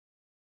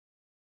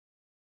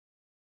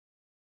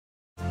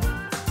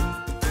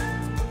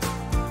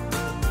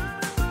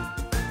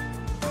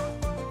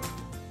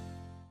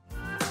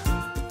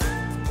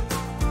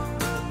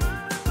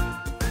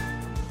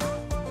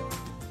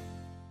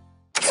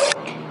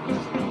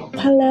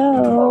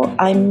Hello,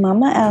 I'm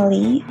Mama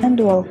Ellie and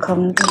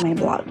welcome to my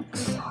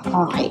vlogs.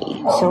 Okay,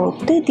 so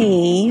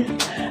today,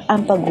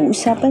 ang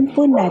pag-uusapan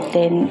po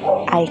natin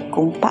ay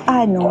kung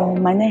paano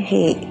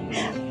manahi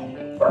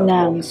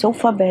ng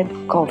Sofabed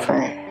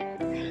cover.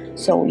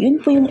 So,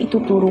 yun po yung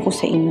ituturo ko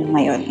sa inyo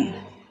ngayon.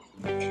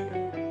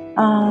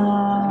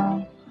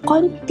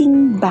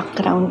 Konting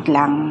background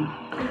lang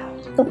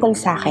tungkol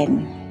sa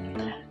akin.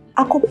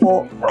 Ako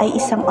po ay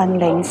isang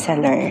online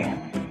seller.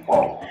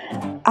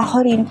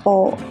 Ako rin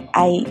po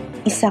ay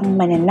isang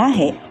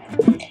mananahe.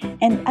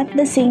 And at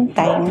the same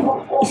time,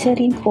 isa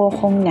rin po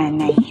akong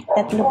nanay.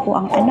 3 po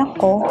ang anak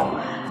ko.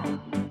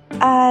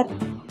 At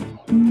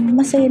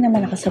masaya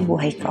naman ako sa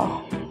buhay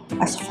ko.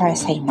 As far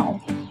as I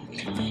know.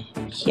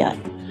 Yan.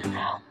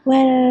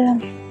 Well,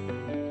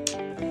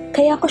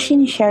 kaya ko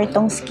sinishare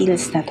tong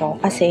skills na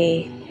to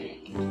kasi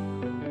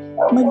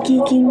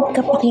magiging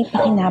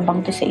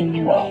kapaki-pakinabang to sa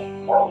inyo eh.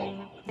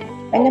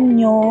 Alam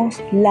nyo,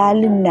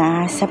 lalo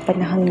na sa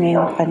panahon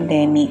ngayong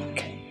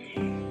pandemic,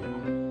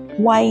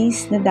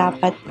 wise na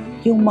dapat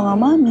yung mga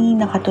mami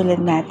na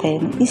katulad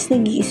natin is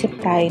nag-iisip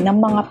tayo ng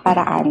mga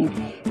paraan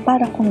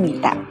para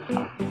kumita.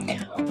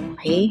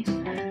 Okay?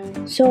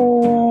 So,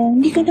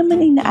 hindi ko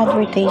naman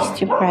ina-advertise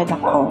yung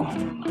product ko.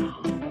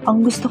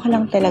 Ang gusto ko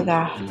lang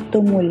talaga,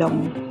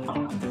 tumulong.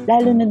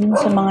 Lalo na dun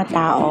sa mga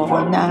tao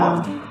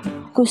na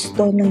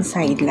gusto ng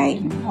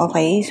sideline.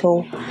 Okay?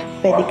 So,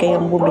 pwede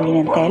kayong bumili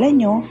ng tela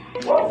nyo,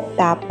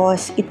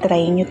 tapos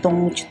itry nyo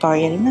tong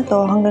tutorial na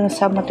to hanggang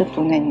sa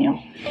matutunan nyo.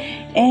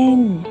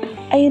 And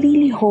I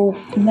really hope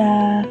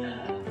na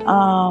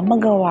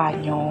magawa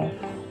nyo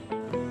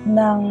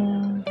ng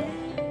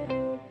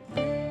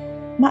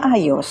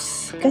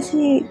maayos.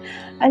 Kasi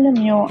alam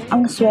nyo,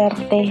 ang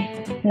swerte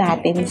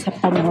natin sa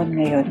panahon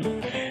ngayon.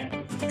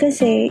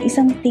 Kasi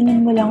isang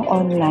tingin mo lang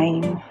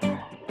online,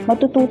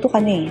 matututo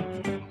ka na eh.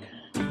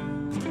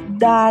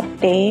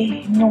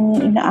 Dati, nung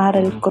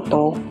inaaral ko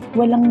to,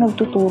 walang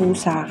nagtuturo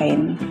sa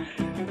akin.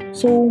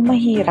 So,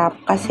 mahirap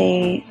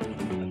kasi,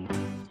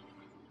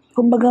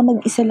 kumbaga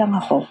mag-isa lang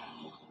ako.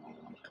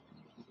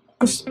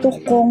 Gusto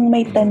kong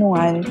may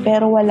tanungan,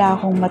 pero wala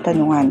akong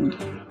matanungan.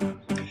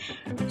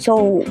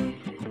 So,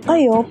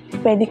 kayo,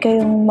 pwede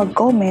kayong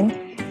mag-comment,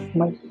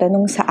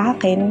 magtanong sa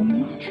akin,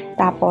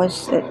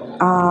 tapos,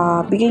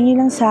 bigyan niyo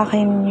lang sa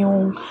akin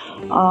yung,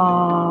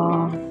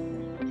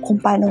 kung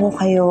paano ko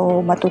kayo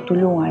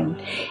matutulungan.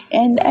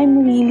 And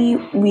I'm really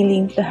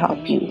willing to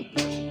help you.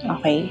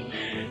 Okay?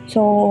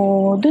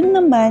 So, dun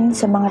naman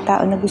sa mga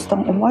tao na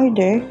gustong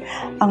umorder,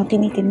 ang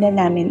tinitinda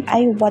namin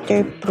ay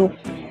waterproof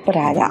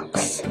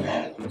products.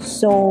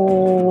 So,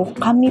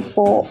 kami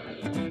po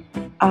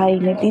ay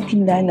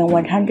nagtitinda ng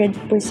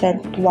 100%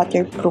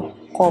 waterproof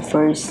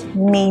covers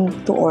made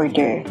to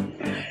order.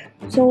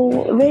 So,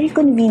 very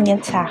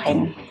convenient sa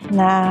akin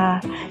na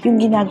yung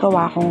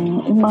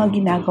mga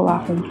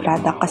ginagawa kong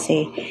product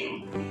kasi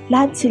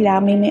lahat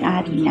sila may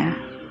may-ari na.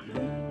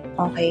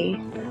 Okay?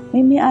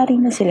 May may-ari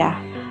na sila.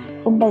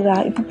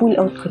 Kumbaga, ipupull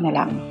out ko na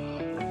lang.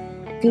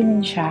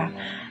 Ganun siya.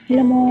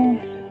 Alam mo,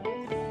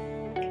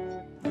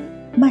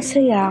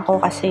 masaya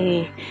ako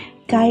kasi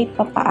kahit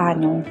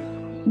papaano,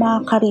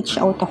 makaka-reach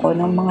out ako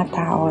ng mga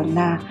tao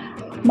na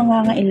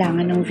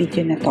mangangailangan ng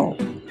video na to.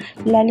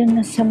 Lalo na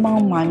sa mga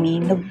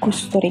mami na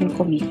gusto rin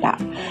kumita.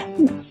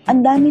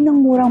 Ang dami ng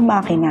murang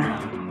makina.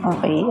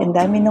 Okay? Ang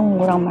dami ng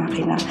murang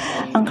makina.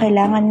 Ang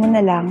kailangan mo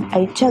na lang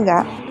ay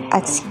tiyaga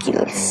at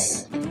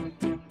skills.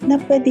 Na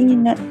pwede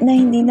nyo na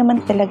hindi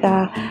naman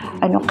talaga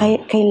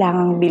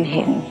kailangang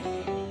bilhin.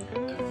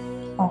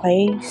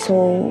 Okay?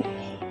 So,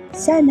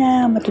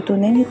 sana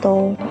matutunan nyo to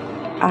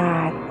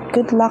at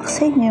good luck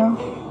sa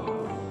inyo.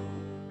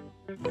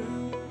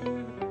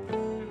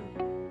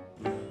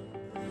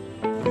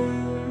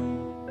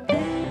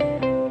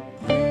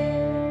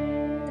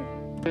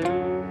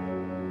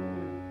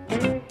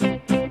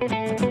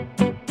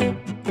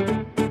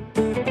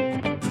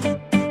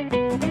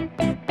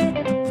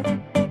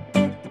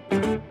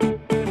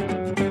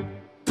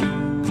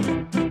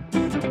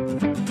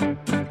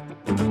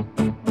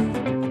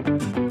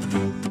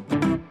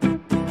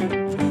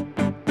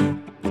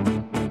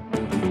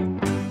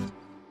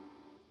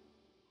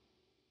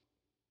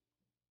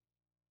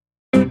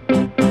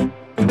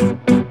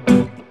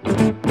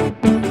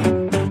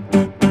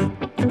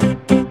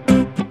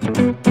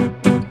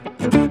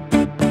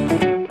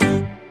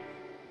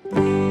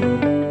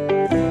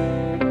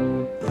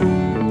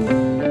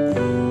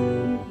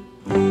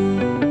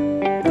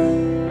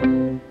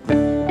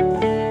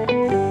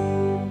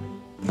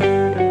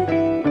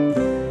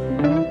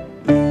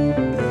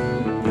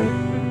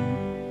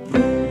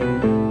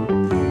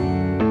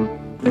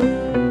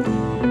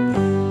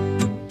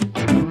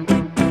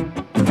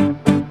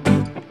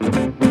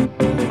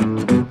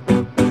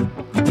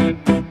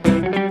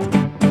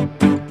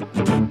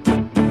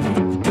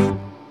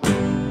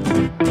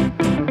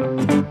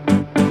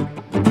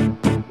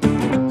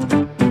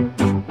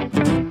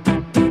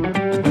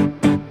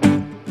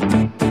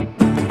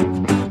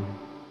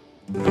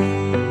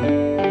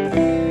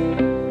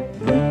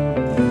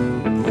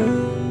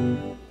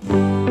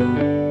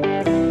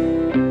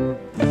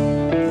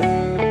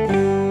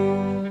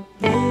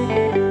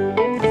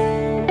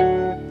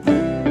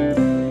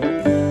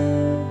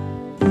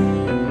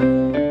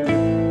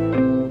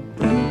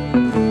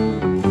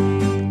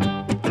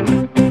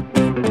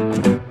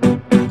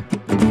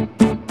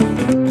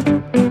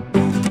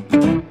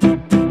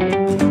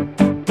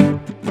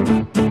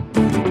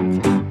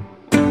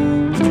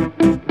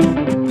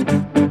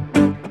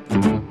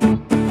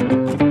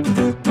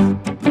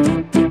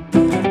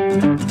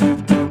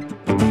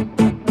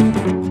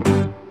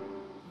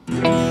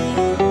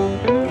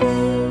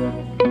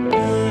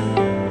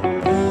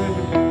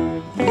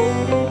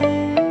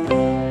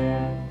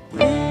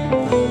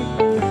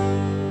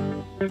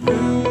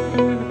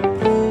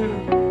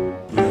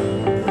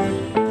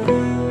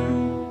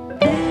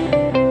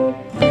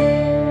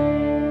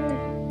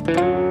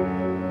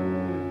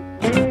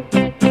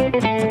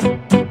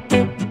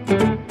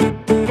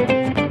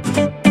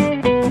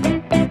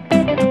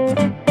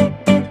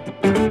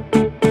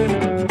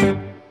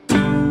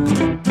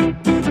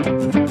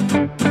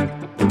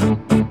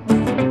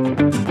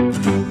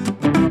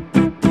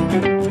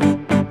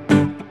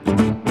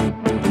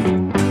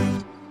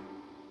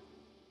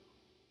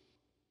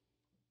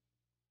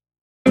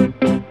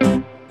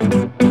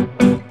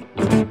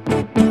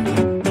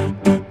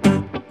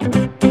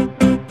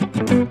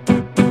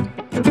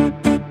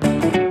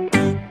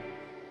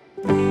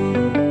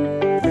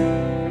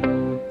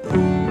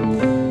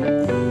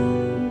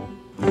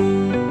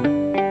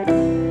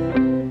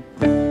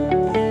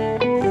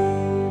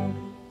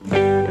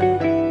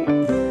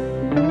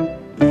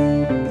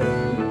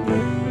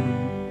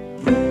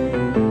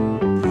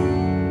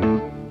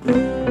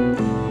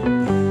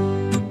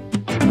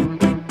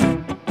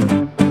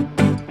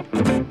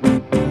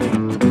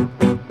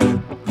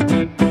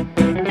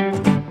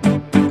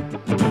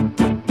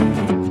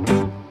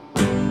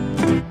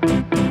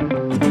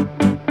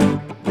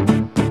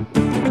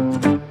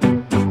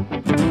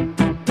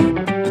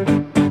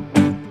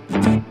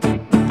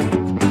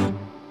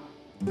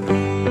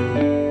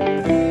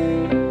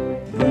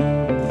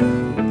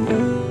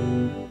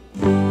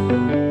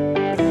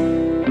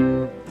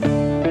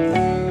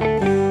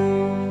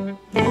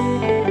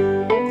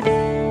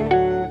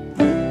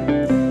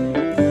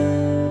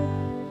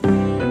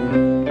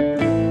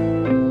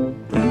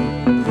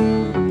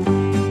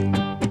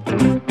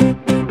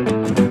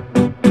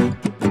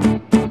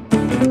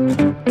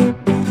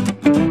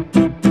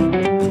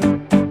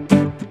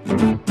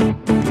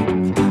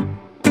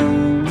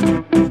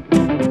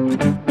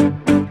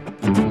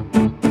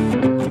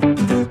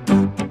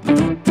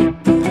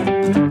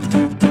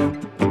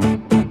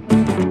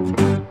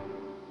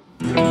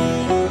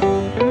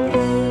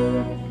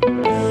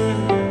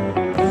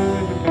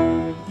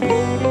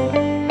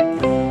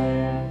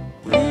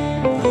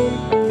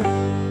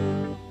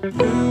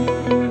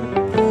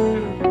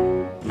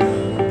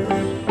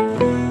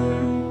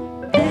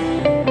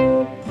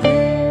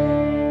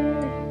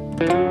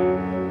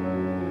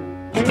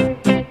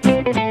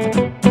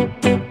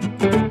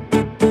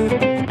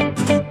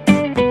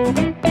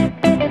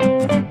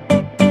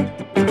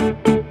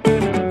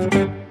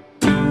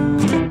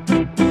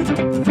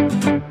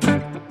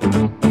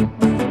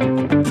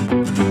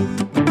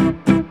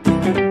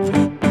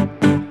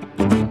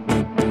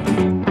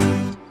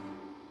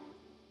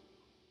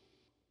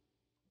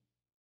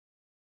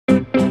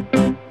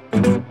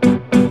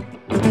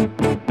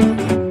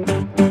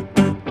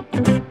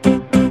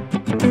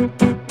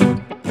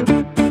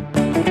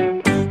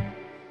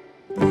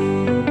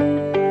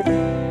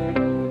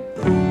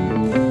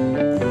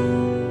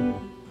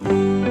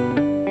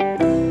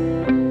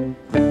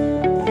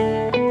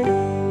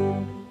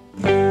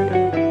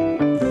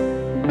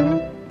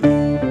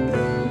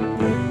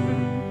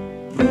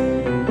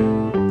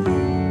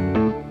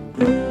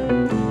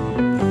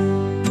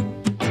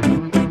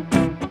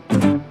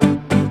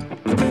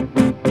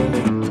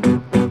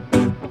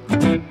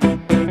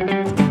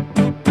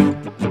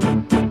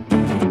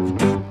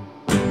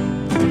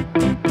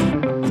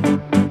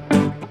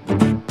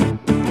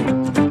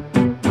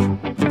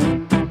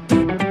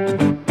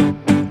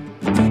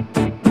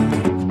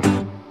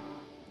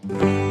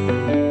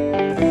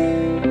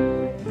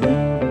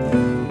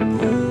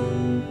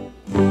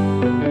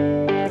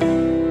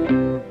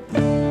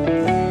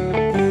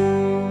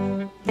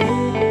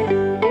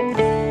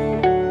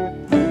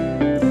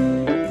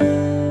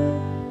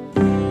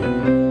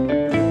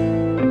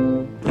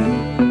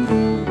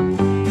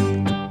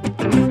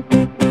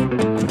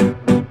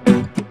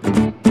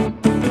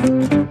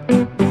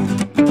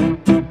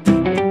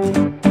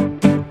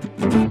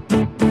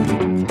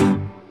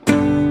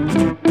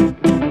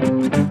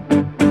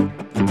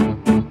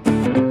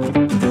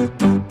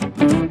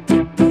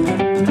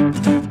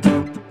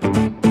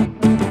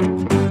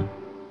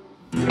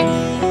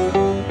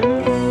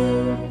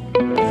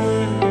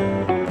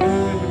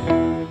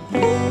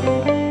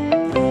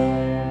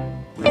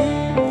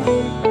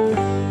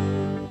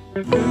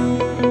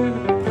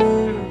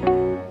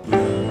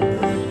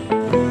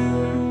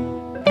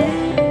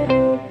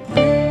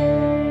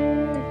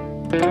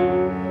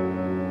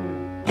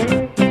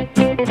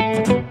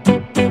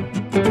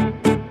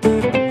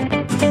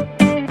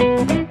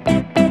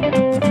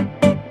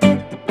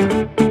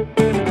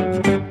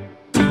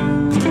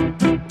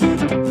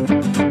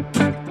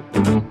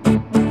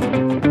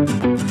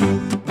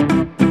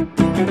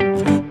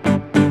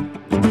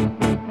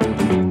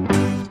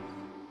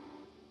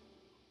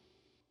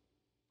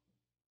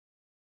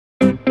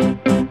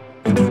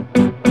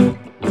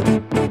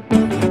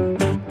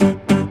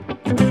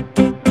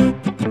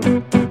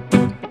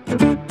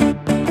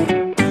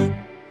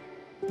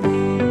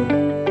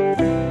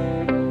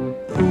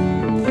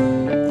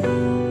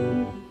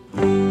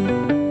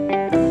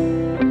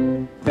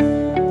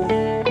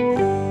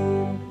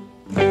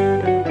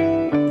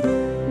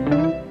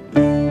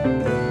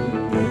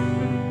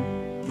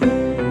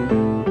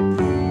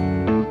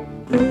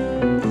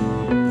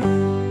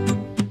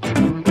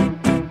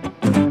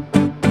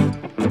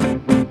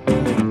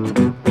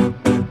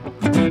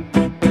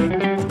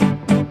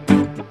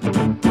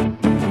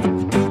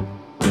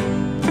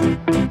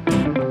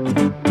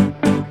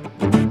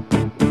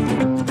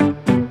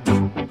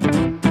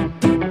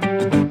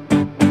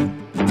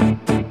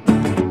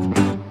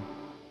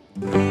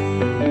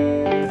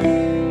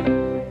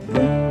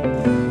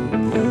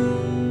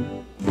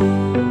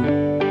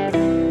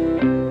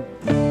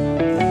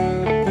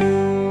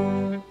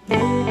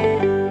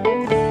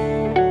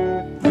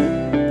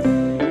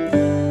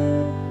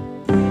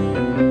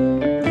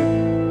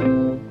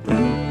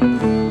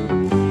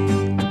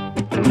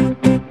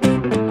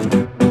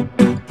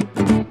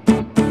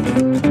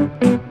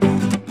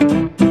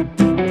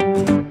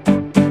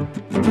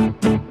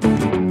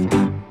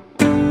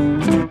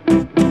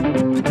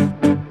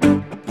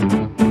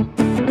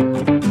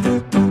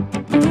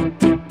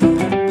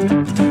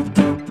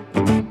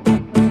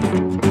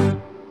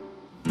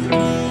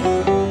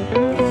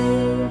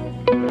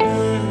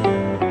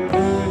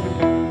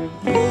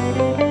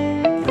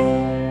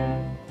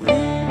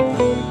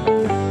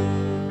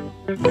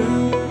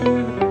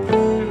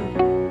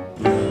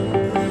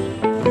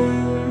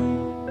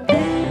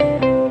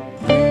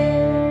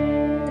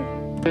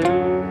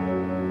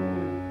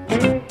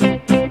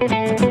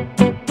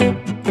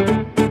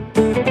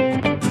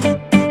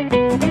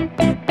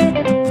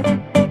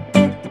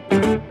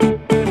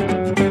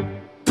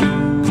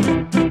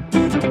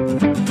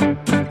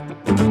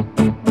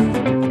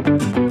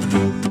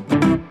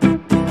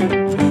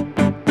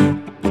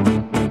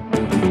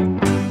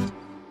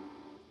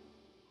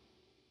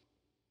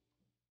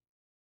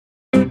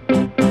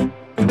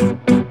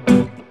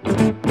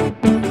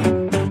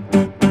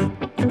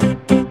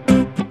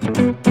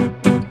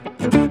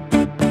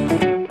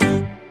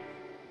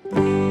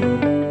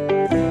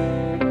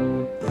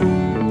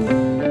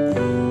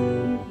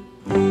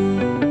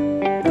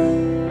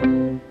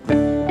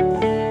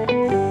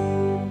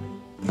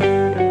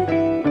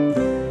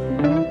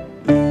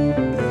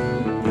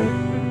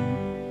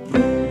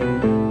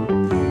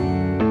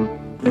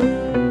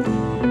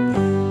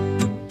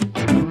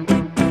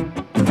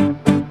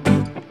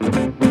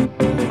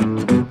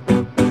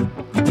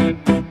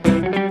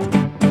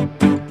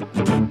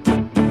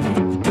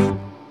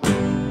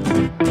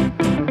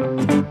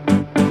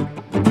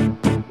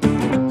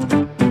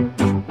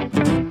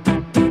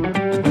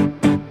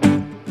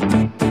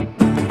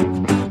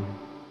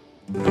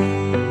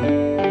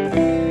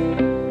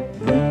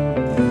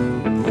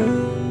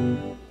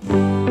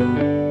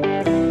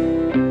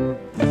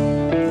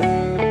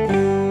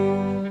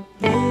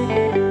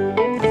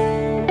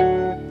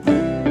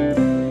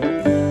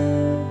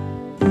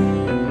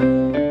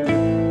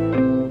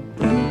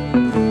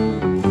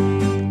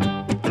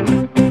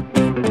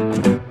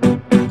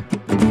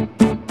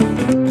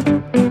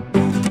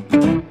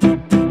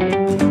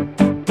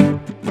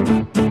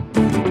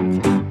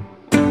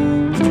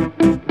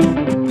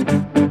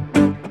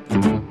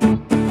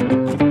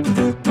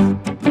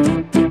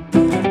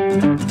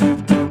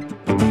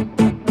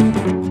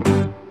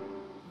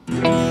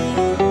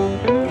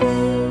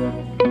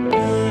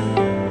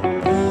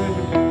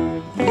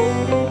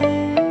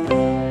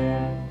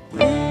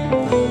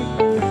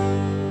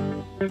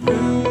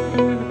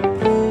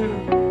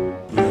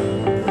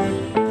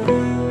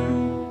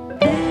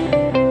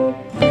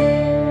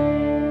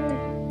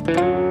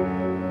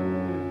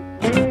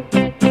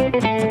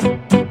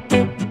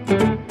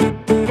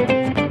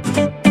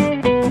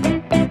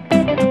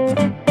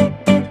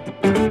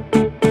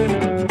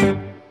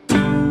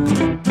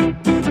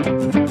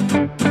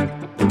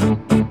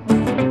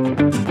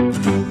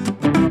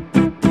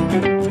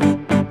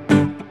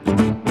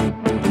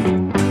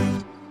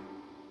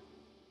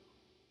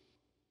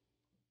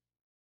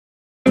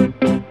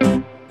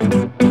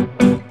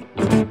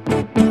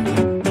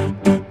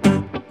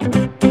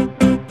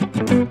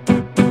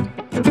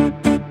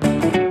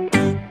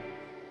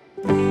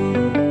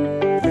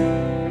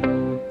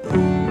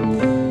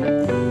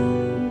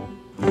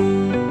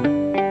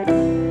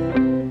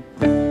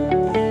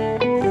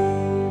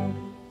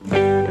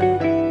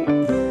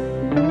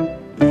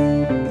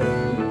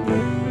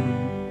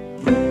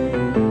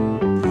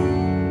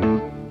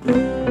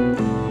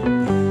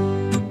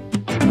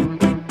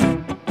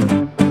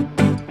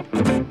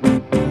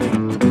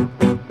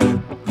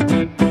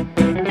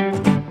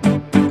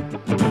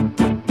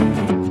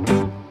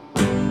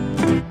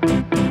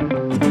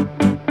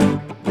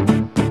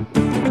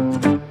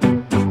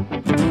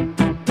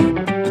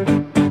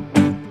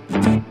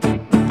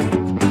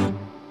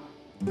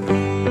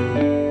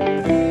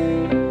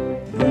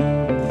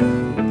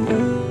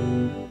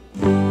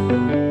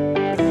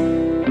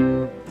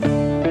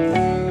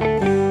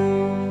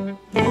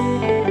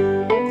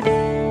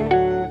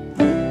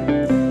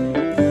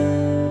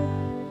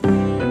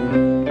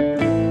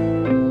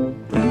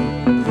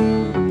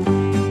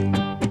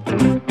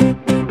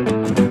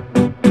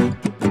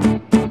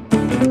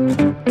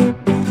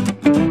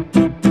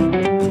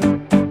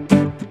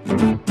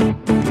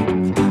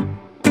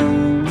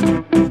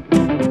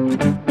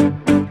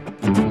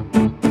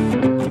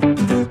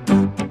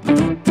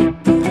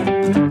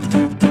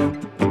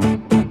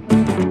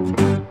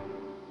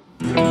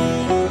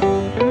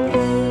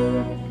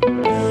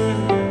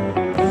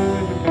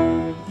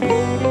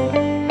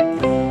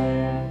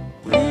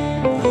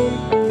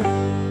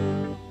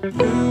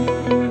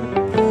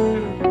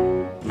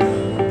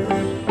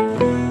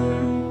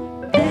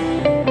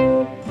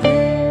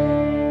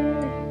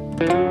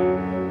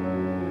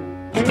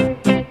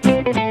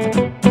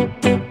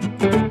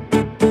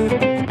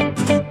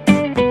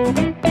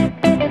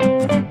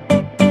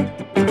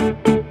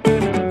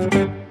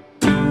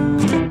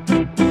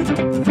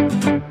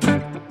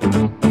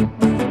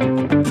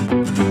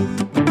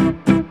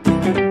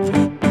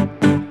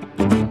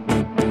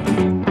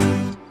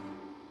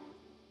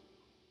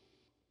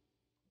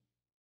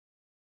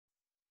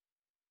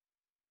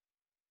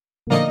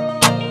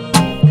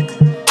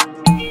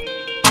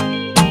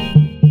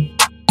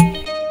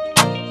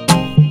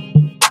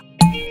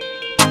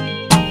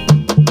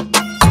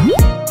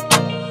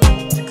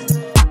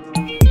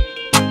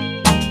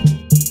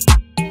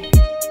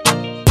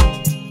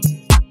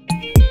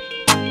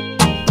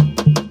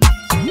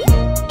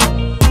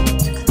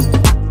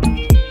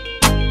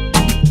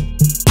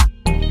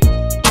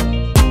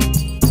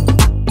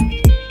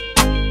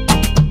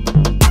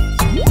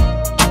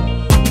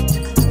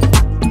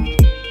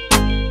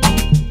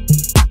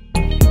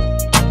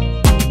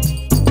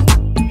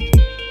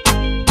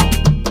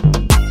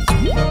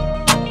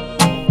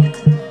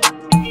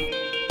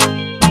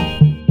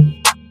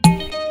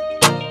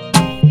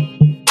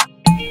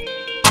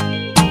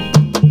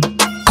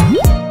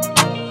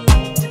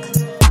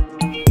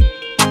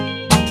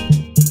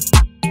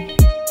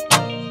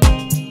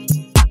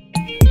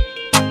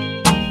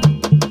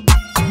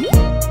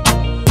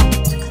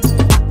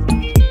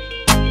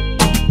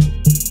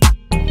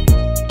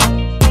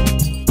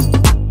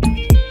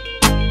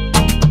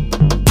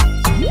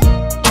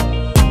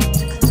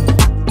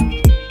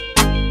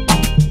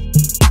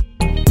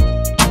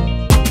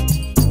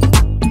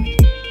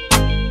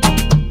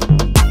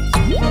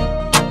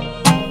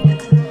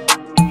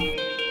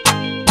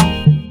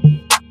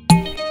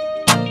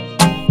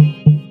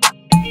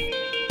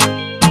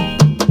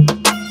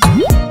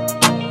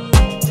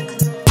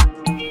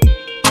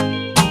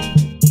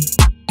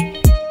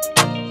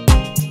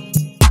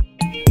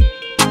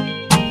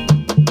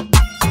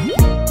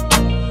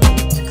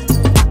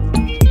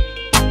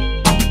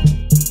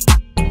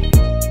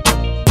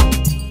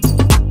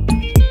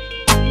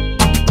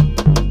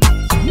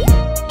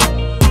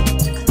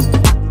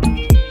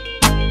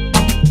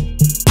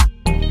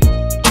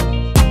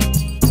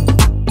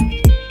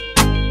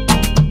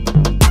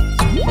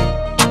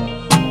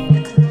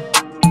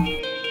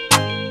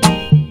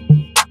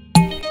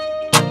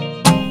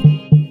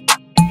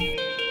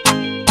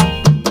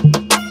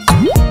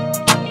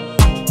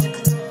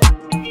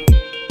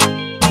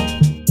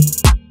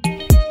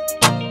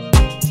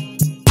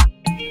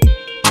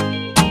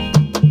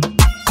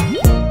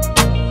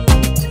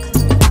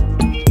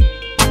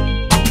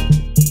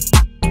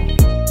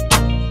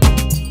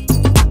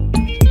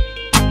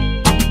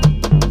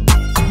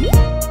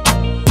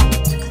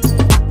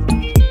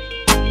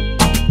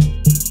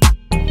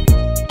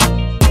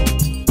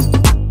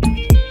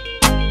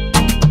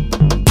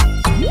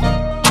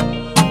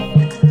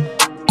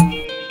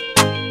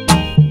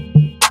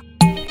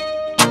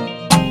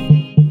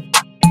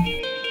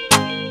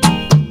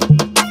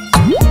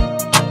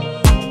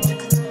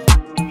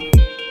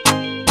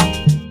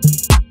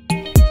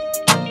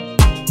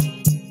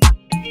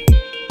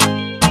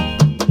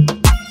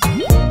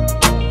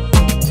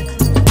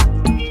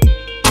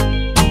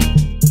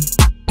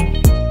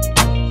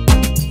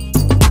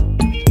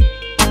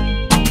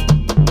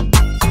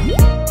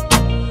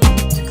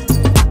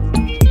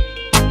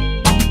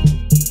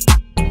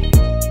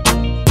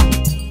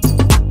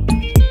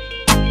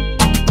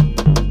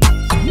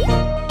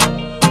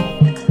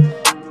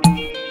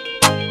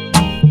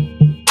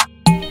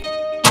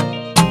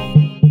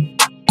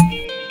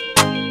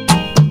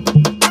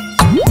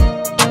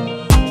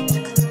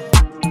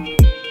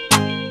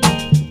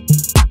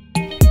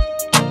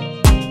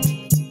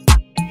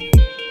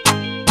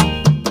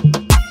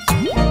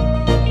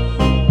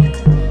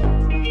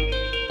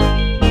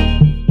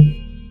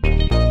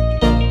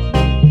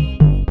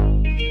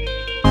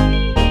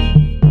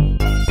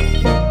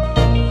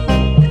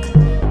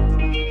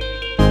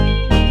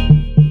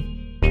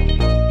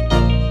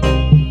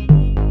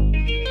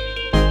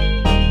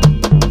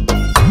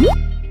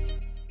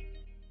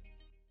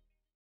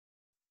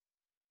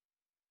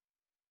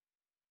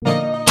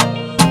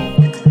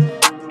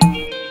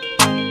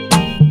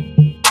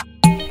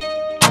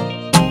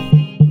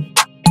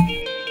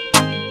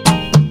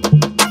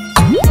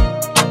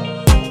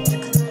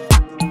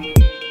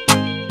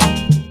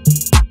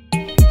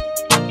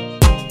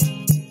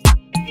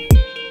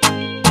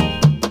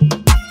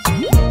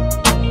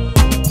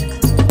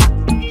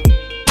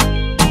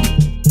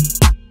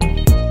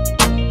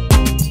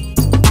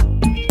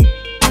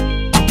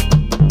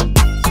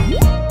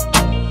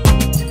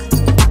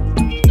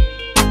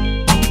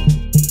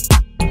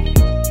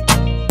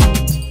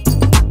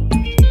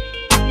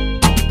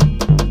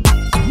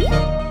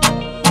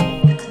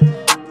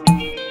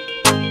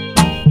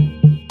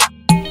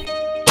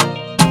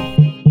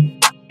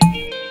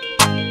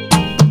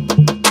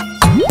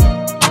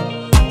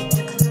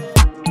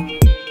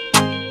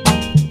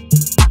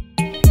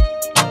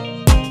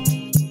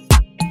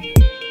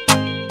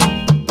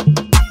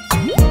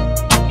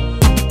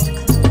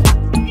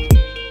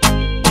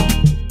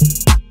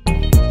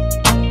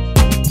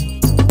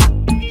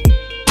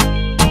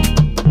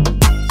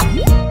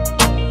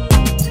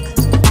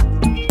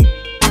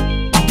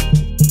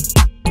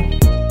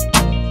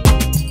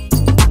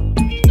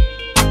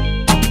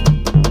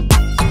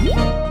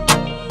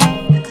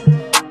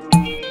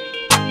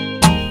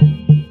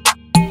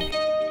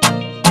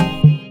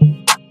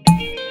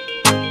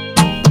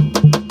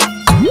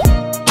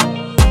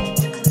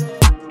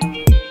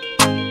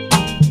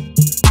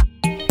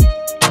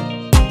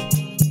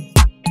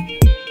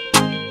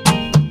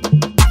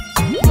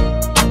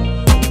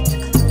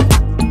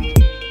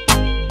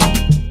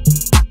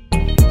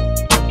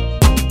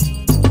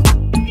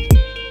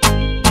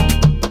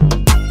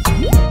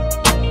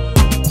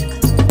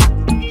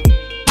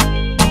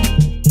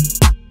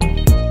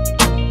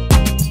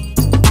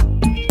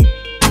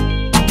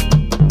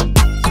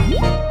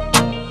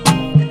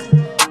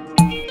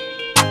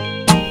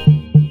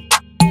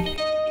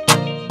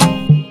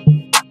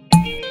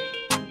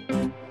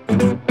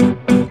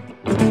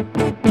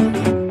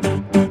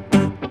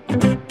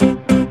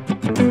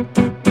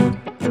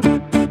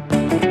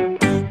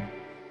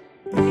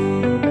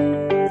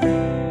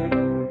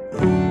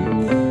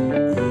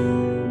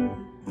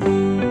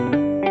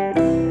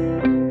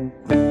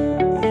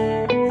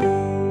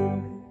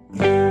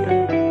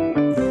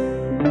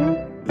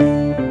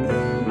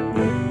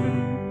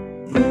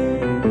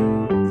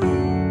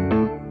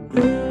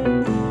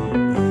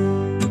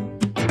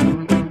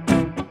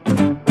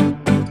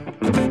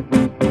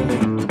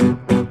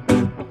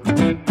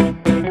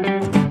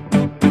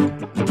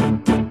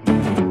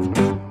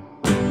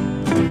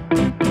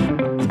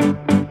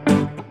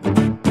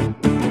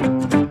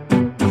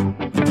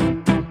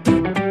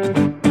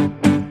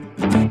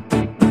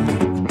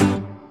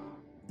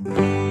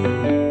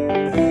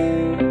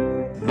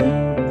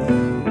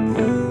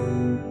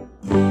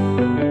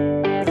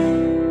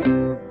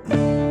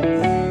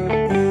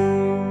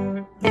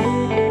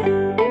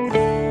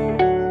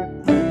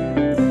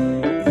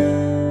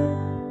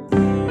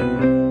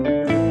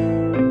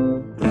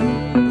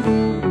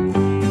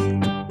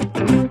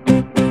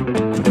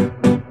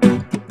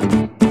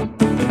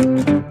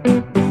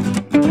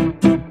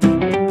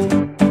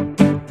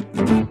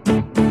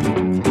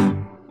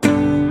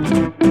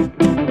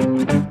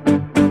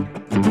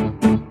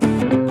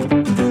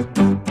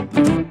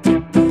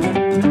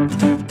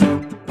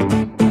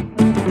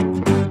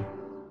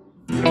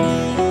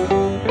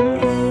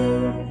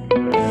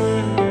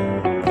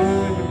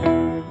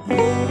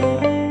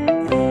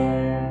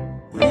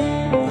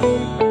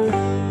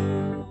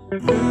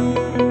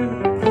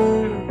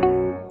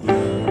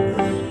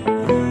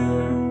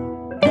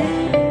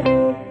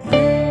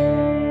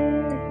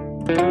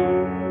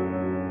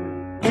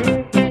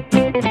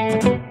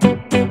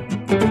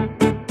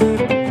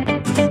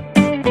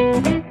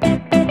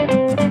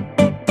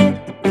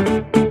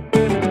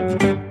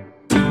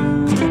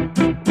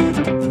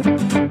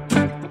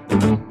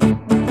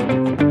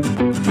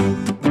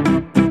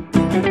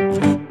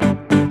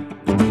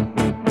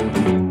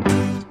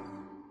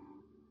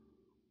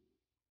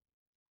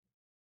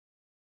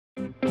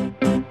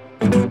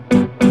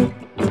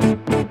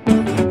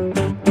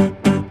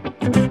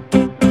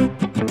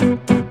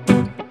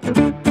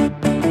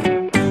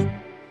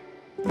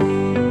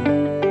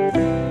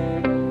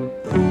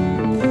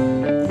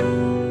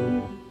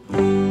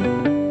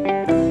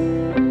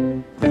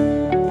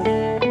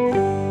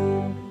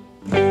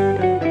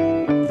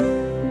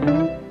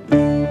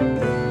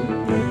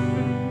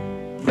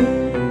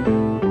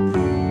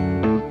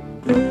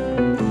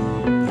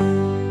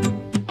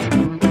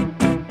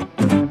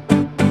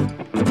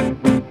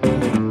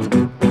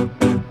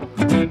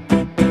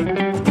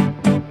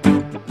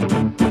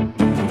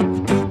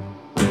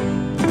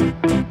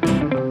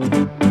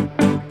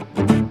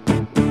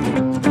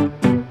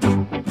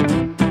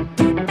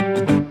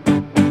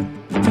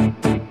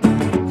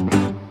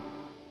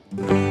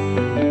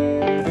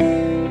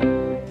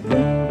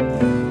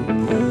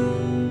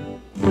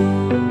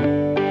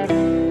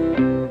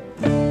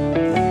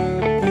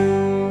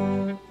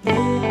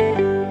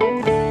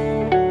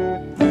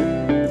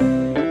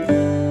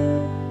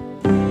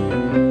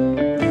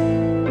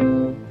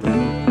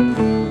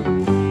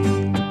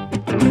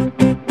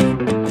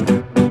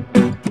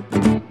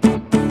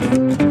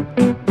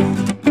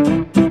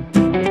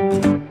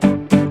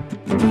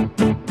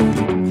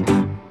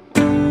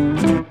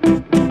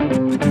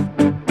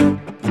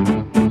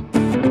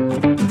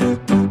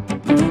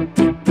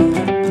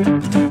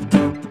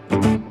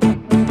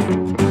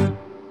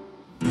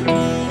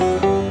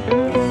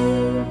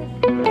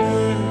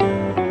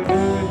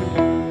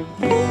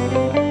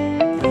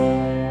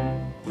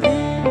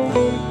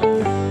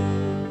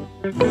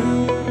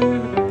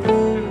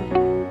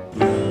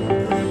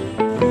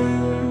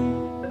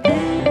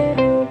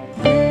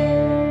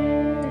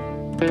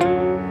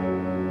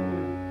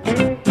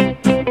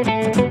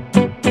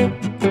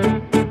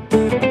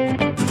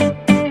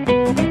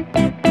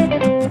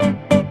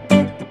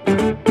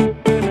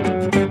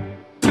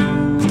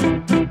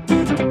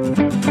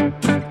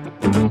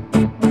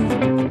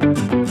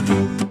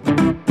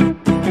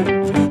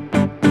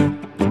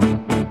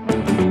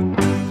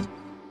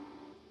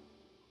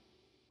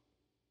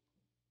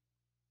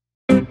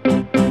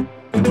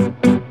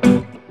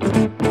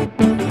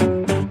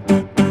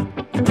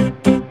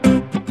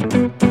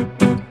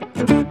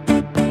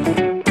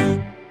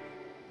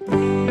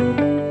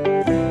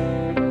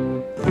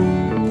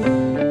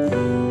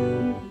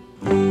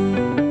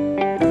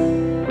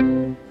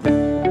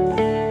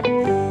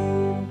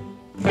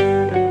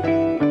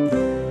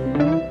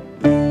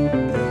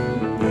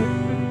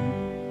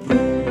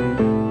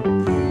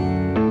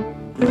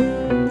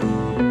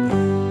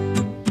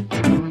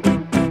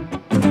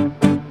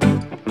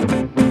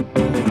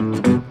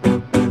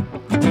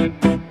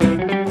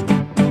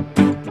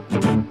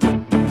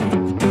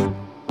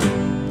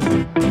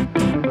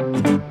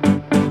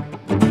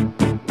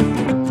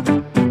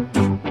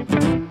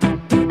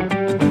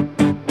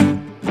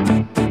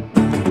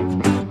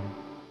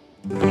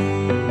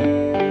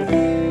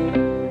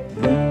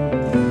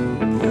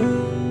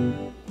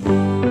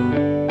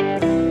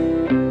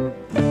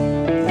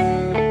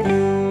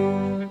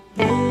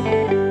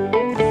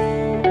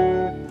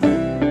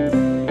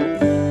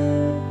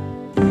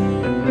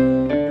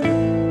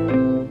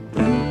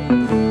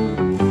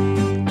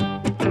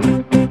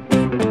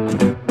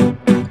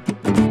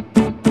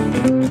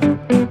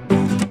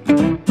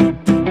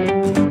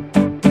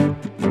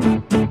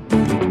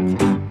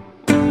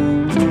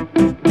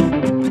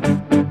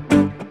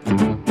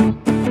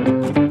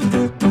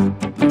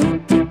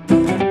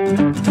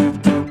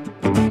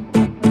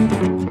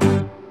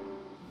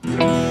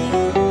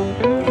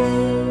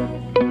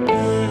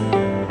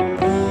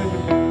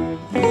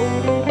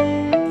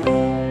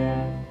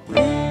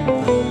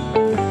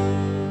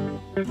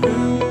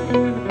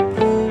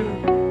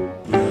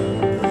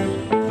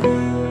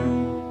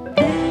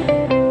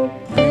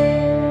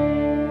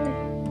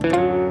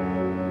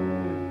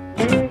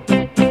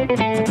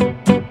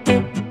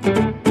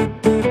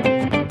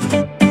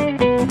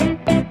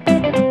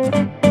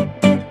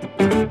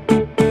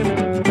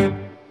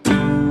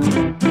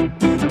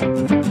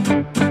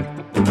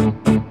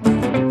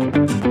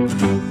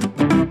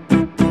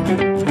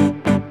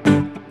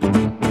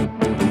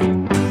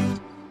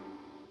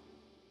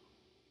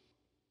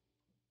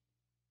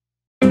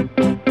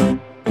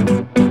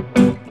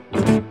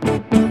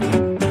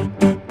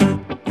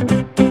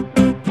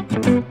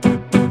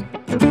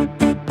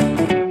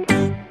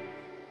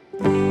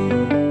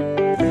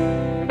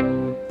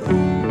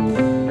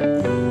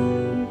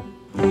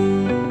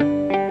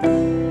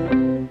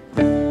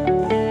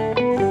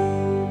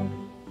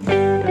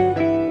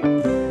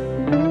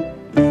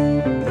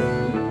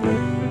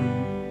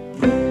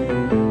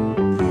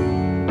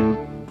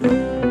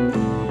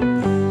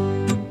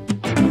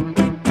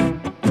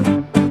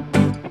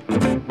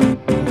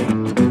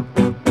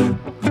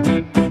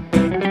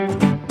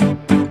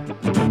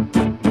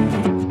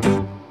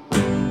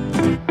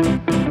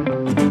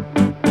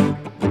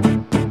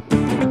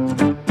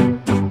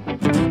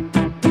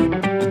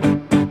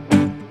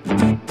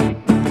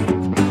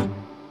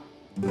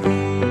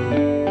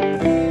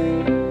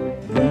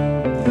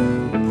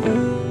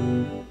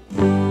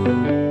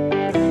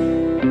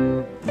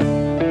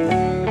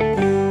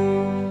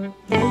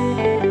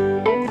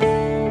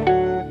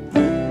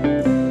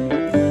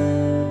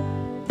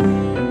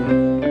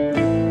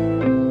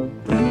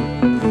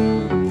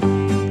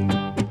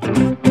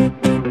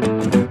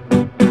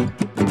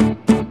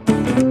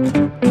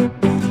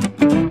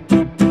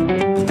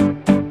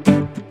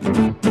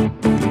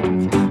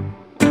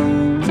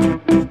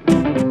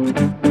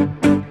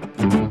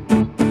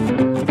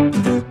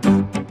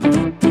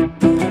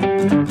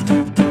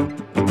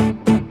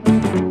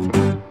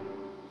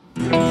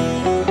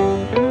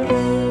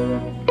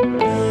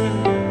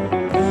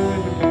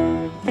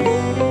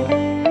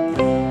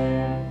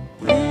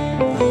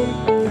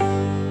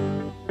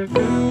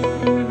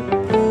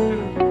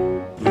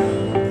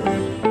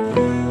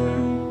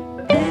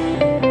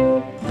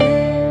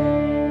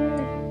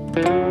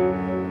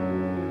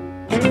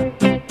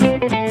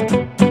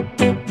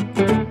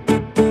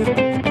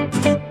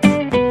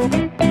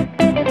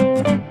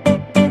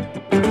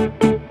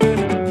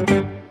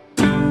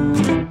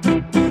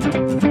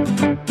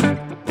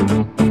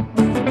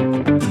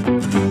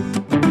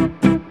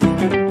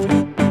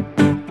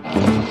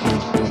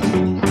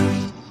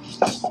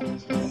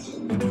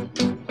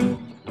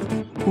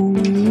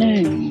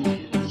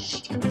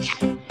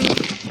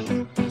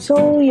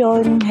 So,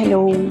 yun,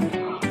 hello.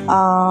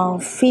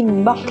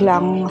 Feedback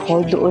lang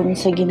ako doon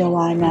sa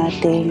ginawa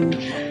nating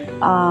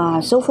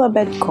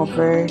Sofabed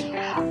cover.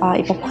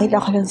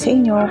 Ipapakita ko lang sa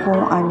inyo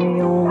kung ano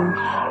yung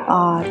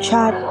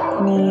chat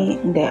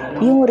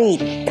yung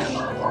rate.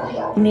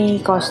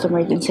 ni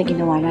customer dun sa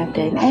ginawa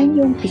natin, and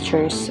yung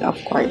pictures, of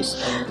course.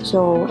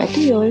 So, ito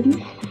yun.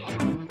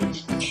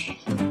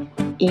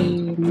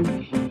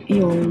 And,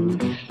 yun.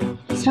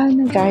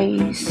 Sana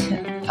guys,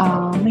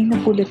 may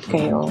napulot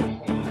kayo.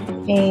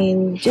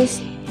 And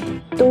just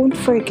don't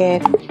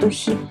forget to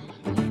hit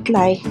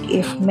like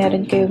if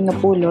meron kayong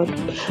napulot.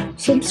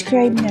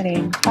 Subscribe na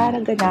rin para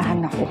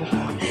ganahan ako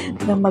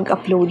na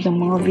mag-upload ng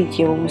mga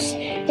videos,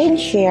 and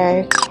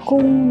share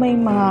kung may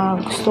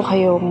mga gusto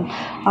kayong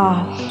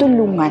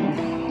tulungan.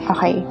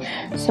 Okay?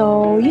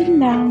 So,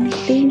 yun lang.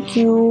 Thank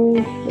you,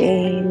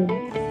 and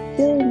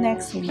till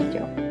next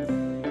video.